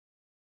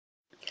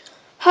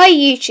Hi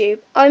YouTube,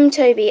 I'm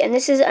Toby and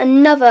this is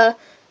another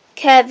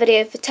care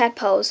video for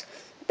tadpoles.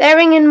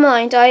 Bearing in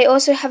mind I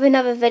also have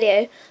another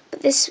video,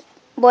 but this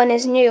one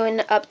is new and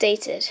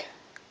updated.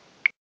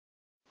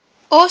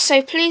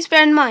 Also, please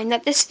bear in mind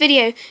that this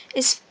video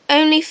is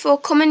only for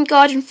common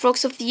garden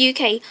frogs of the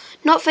UK,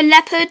 not for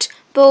leopard,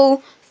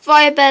 bull,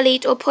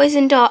 fire-bellied or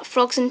poison dart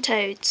frogs and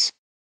toads.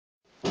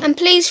 And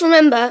please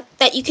remember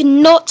that you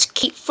cannot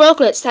keep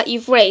froglets that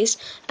you've raised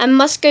and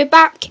must go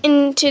back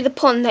into the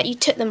pond that you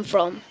took them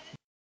from.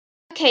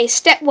 Okay,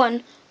 step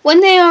 1.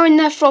 When they are in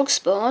their frog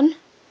spawn,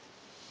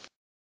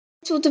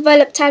 it will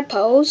develop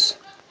tadpoles.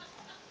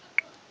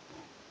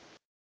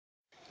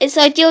 It's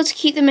ideal to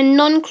keep them in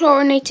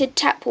non-chlorinated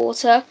tap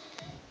water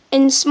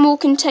in small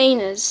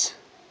containers.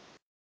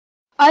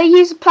 I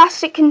use a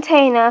plastic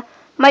container,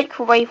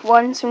 microwave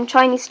ones from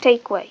Chinese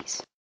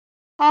takeaways.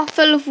 Half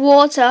full of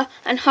water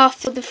and half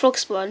full of the frog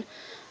spawn.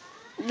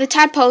 The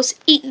tadpoles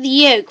eat the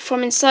yolk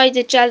from inside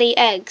the jelly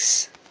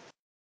eggs.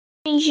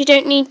 It means you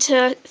don't need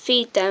to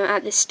feed them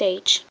at this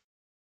stage.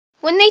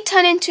 When they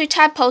turn into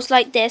tadpoles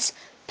like this,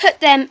 put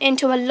them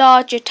into a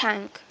larger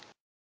tank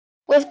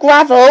with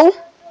gravel,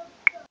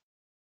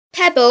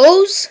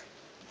 pebbles,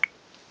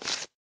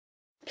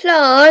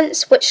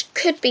 plants which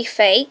could be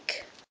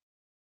fake,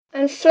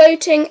 and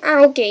floating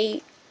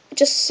algae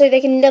just so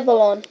they can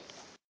nibble on.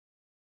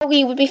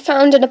 Algae would be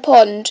found in a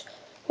pond,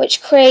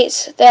 which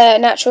creates their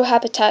natural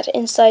habitat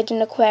inside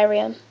an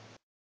aquarium.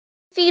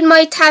 Feed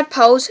my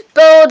tadpoles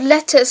boiled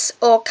lettuce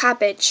or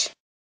cabbage.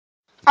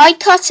 I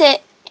cut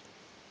it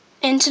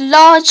into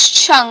large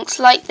chunks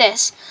like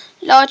this,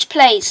 large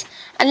plates,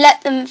 and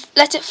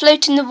let it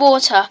float in the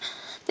water.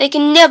 They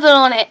can nibble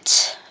on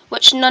it,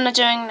 which none are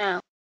doing now.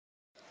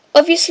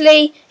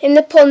 Obviously in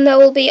the pond there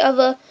will be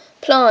other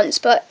plants,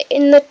 but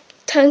in the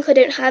tank I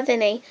don't have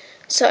any,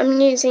 so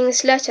I'm using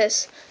this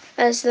lettuce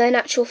as their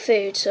natural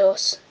food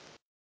source.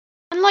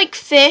 Unlike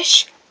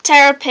fish,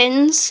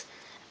 terrapins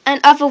and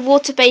other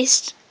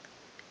water-based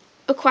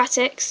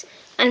aquatics,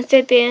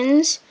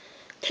 amphibians,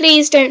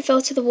 please don't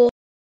filter the water.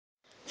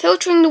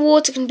 Filtering the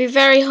water can be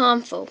very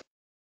harmful.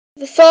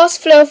 The fast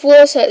flow of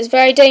water is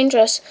very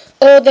dangerous,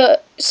 or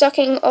the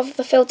sucking of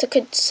the filter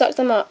could suck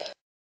them up.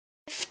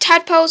 If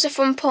tadpoles are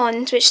from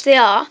ponds, which they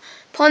are,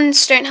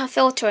 ponds don't have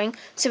filtering,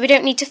 so we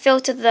don't need to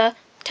filter the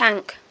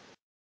tank.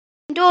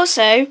 And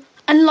also,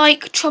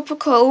 unlike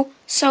tropical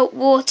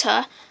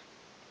saltwater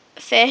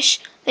fish,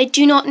 they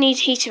do not need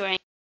heatering.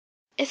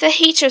 If a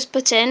heater is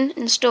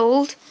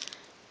installed,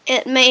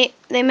 they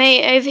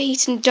may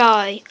overheat and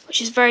die, which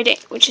is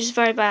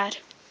very bad.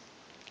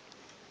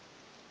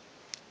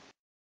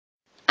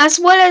 As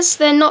well as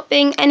there not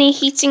being any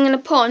heating in a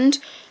pond,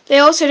 they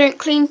also don't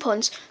clean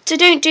ponds, so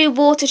don't do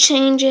water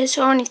changes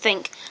or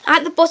anything.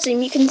 At the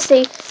bottom you can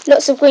see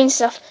lots of green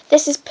stuff.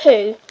 This is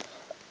poo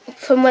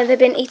from where they've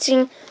been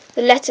eating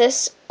the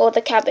lettuce or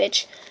the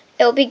cabbage.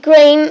 It'll be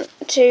green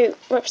to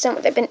represent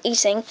what they've been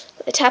eating,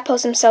 but the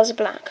tadpoles themselves are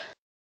black.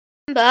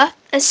 Remember,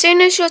 as soon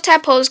as your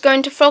tadpoles go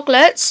into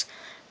froglets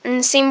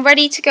and seem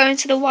ready to go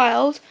into the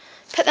wild,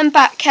 put them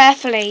back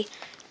carefully.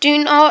 Do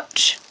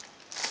not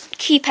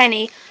keep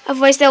any,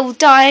 otherwise they will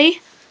die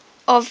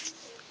of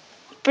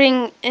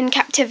being in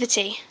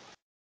captivity.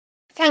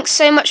 Thanks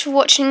so much for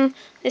watching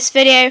this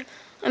video.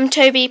 I'm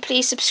Toby.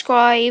 Please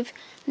subscribe,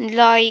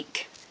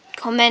 like,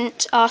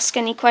 comment, ask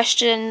any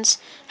questions.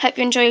 Hope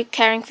you enjoy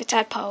caring for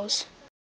tadpoles.